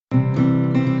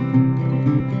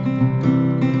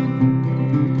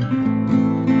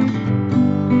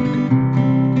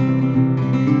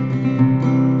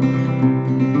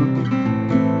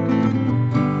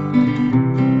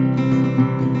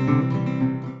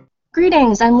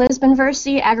Greetings, I'm Liz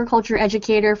Benversi, Agriculture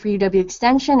Educator for UW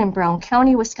Extension in Brown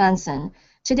County, Wisconsin.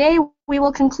 Today, we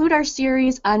will conclude our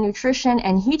series on nutrition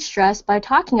and heat stress by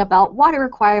talking about water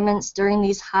requirements during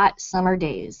these hot summer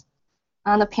days.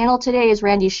 On the panel today is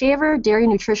Randy Shaver, Dairy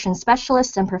Nutrition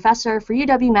Specialist and Professor for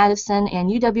UW-Madison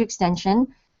and UW Extension,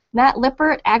 Matt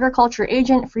Lippert, Agriculture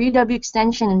Agent for UW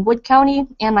Extension in Wood County,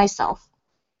 and myself.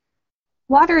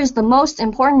 Water is the most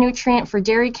important nutrient for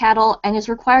dairy cattle and is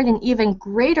required in even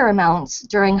greater amounts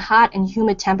during hot and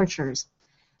humid temperatures.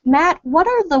 Matt, what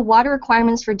are the water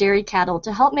requirements for dairy cattle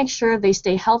to help make sure they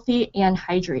stay healthy and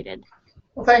hydrated?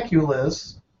 Well, thank you,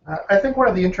 Liz. I think one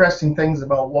of the interesting things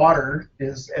about water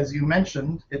is, as you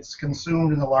mentioned, it's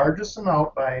consumed in the largest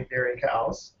amount by dairy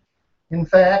cows. In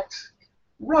fact,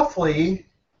 roughly,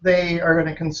 they are going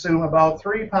to consume about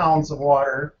 3 pounds of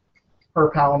water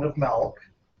per pound of milk.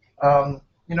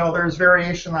 There's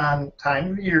variation on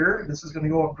time of year. This is going to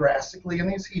go up drastically in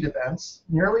these heat events,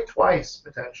 nearly twice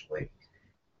potentially.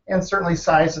 And certainly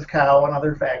size of cow and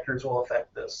other factors will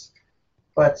affect this.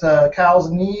 But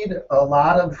cows need a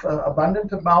lot of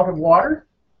abundant amount of water,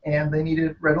 and they need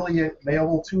it readily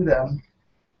available to them.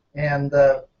 And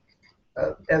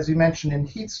as you mentioned in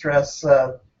heat stress,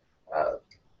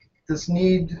 this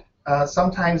need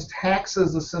sometimes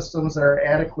taxes the systems that are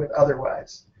adequate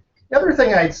otherwise. The other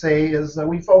thing I'd say is that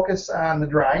we focus on the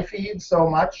dry feed so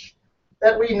much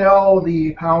that we know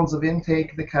the pounds of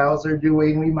intake the cows are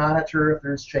doing. We monitor if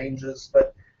there's changes,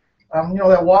 but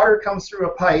that water comes through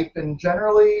a pipe, and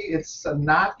generally it's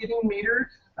not getting metered.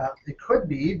 It could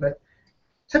be, but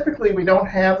typically we don't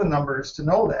have the numbers to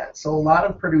know that. So a lot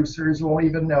of producers won't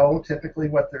even know typically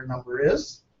what their number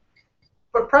is.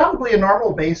 But probably a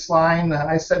normal baseline,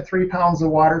 I said 3 pounds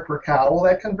of water per cow, well,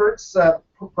 that converts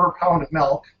per pound of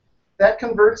milk. That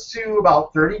converts to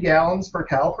about 30 gallons per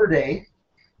cow per day,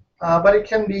 but it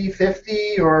can be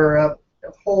 50 or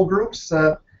whole groups,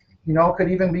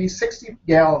 could even be 60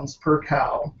 gallons per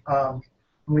cow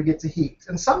when we get to heat.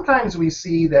 And sometimes we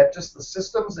see that just the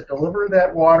systems that deliver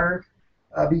that water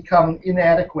become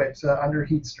inadequate under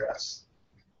heat stress.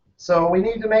 So we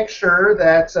need to make sure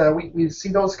that we see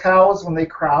those cows when they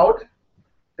crowd.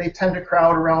 They tend to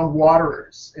crowd around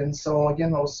waterers. And so,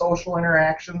 again, those social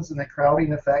interactions and the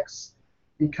crowding effects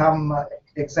become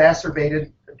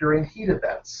exacerbated during heat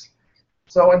events.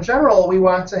 So in general, we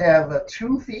want to have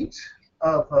 2 feet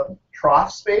of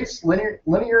trough space,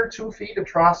 linear 2 feet of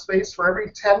trough space for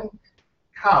every 10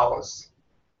 cows.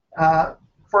 For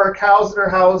our cows that are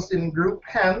housed in group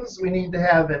pens, we need to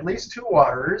have at least 2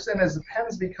 waterers, and as the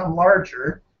pens become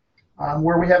larger,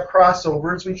 where we have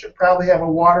crossovers, we should probably have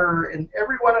a waterer in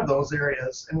every one of those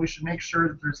areas, and we should make sure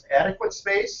that there's adequate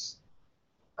space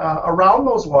around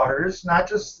those waterers, not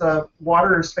just the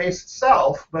waterer space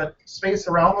itself, but space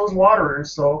around those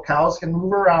waterers so cows can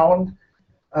move around.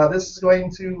 This is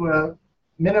going to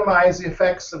minimize the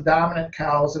effects of dominant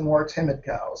cows and more timid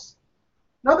cows.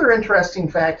 Another interesting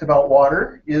fact about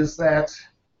water is that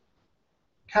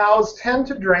cows tend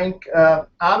to drink on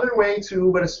their way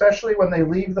to, but especially when they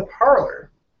leave the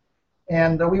parlor.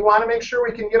 And we want to make sure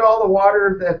we can get all the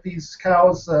water that these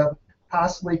cows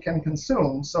possibly can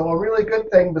consume. So a really good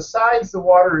thing, besides the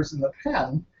waterers in the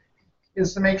pen,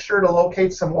 is to make sure to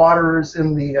locate some waterers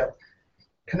in the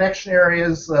connection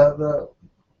areas, the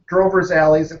drover's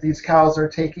alleys that these cows are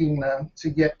taking to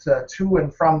get to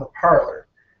and from the parlor.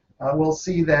 We'll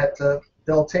see that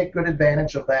they'll take good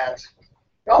advantage of that.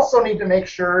 We also need to make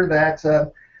sure that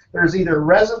there's either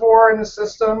reservoir in the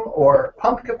system or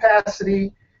pump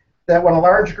capacity, that when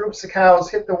large groups of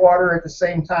cows hit the water at the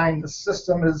same time, the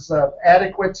system is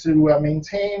adequate to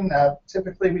maintain.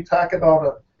 Typically, we talk about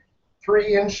a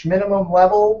 3-inch minimum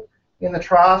level in the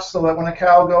trough, so that when a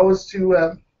cow goes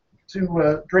to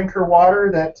drink her water,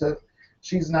 that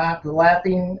she's not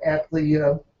lapping at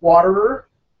the waterer.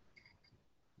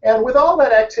 And with all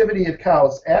that activity of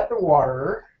cows at the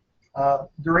waterer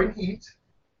during heat,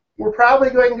 we're probably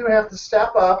going to have to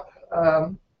step up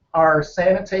our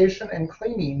sanitation and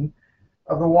cleaning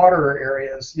of the water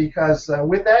areas, because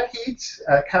with that heat,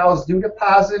 cows do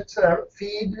deposit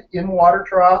feed in water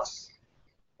troughs,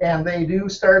 and they do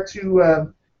start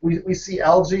to, we see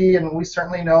algae, and we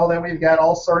certainly know that we've got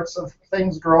all sorts of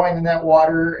things growing in that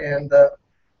water, and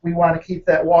we want to keep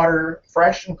that water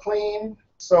fresh and clean.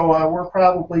 So we're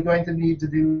probably going to need to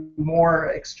do more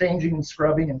exchanging and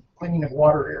scrubbing and cleaning of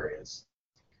water areas.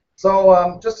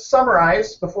 So just to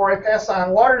summarize, before I pass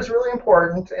on, water is really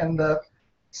important and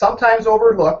sometimes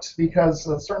overlooked, because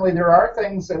certainly there are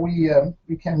things that we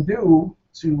can do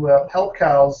to help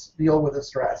cows deal with the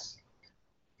stress.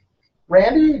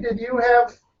 Randy, did you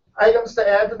have items to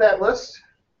add to that list?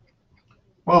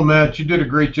 Well, Matt, you did a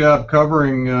great job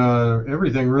covering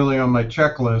everything really on my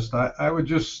checklist. I would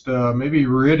just maybe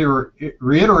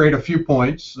reiterate a few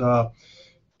points.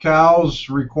 Cows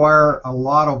require a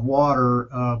lot of water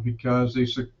because they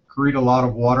secrete a lot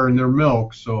of water in their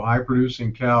milk. So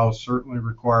high-producing cows certainly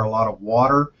require a lot of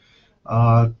water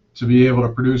to be able to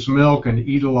produce milk and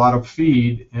eat a lot of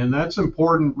feed, and that's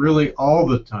important really all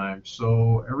the time.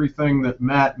 So everything that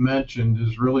Matt mentioned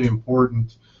is really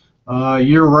important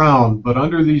year round, but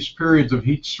under these periods of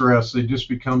heat stress, they just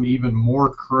become even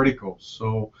more critical.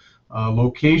 So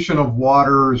location of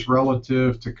water is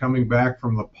relative to coming back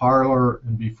from the parlor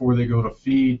and before they go to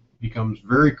feed becomes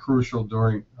very crucial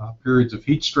during periods of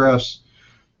heat stress.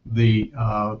 The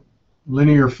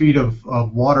linear feet of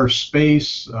water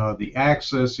space, the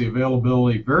access, the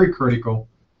availability, very critical,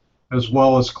 as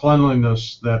well as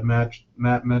cleanliness that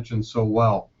Matt mentioned so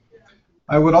well.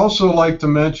 I would also like to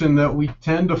mention that we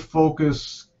tend to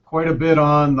focus quite a bit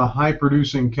on the high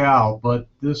producing cow, but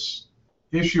this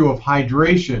issue of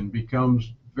hydration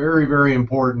becomes very, very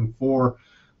important for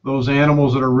those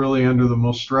animals that are really under the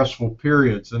most stressful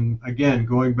periods. And again,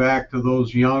 going back to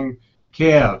those young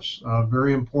calves,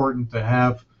 very important to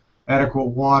have adequate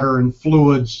water and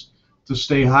fluids to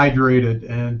stay hydrated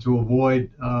and to avoid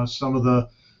some of the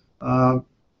uh,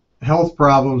 health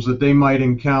problems that they might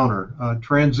encounter.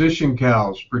 Transition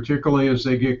cows, particularly as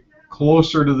they get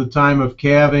closer to the time of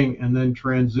calving and then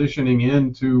transitioning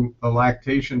into a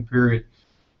lactation period,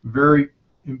 very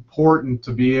important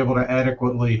to be able to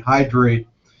adequately hydrate.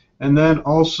 And then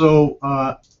also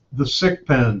the sick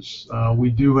pens. We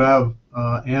do have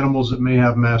animals that may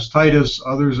have mastitis,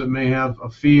 others that may have a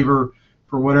fever.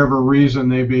 For whatever reason,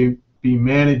 they may be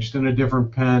managed in a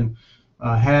different pen.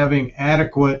 Having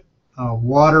adequate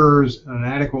waters, an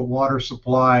adequate water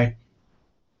supply,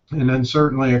 and then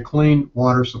certainly a clean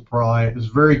water supply is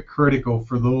very critical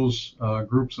for those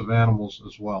groups of animals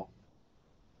as well.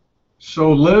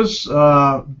 So Liz,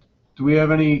 do we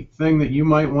have anything that you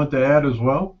might want to add as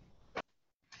well?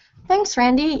 Thanks,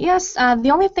 Randy. Yes,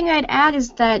 the only thing I'd add is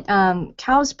that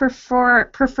cows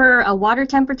prefer a water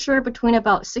temperature between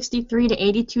about 63 to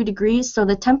 82 degrees, so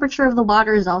the temperature of the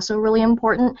water is also really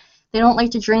important. They don't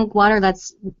like to drink water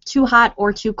that's too hot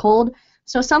or too cold,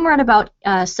 so somewhere at about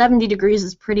 70 degrees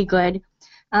is pretty good.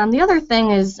 The other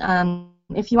thing is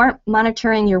if you aren't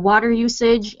monitoring your water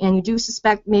usage and you do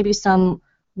suspect maybe some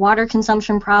water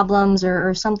consumption problems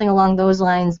or something along those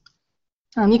lines,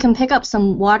 you can pick up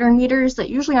some water meters that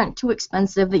usually aren't too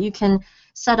expensive that you can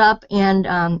set up and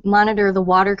monitor the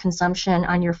water consumption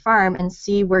on your farm and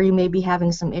see where you may be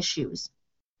having some issues.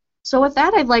 So with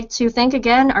that, I'd like to thank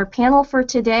again our panel for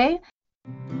today.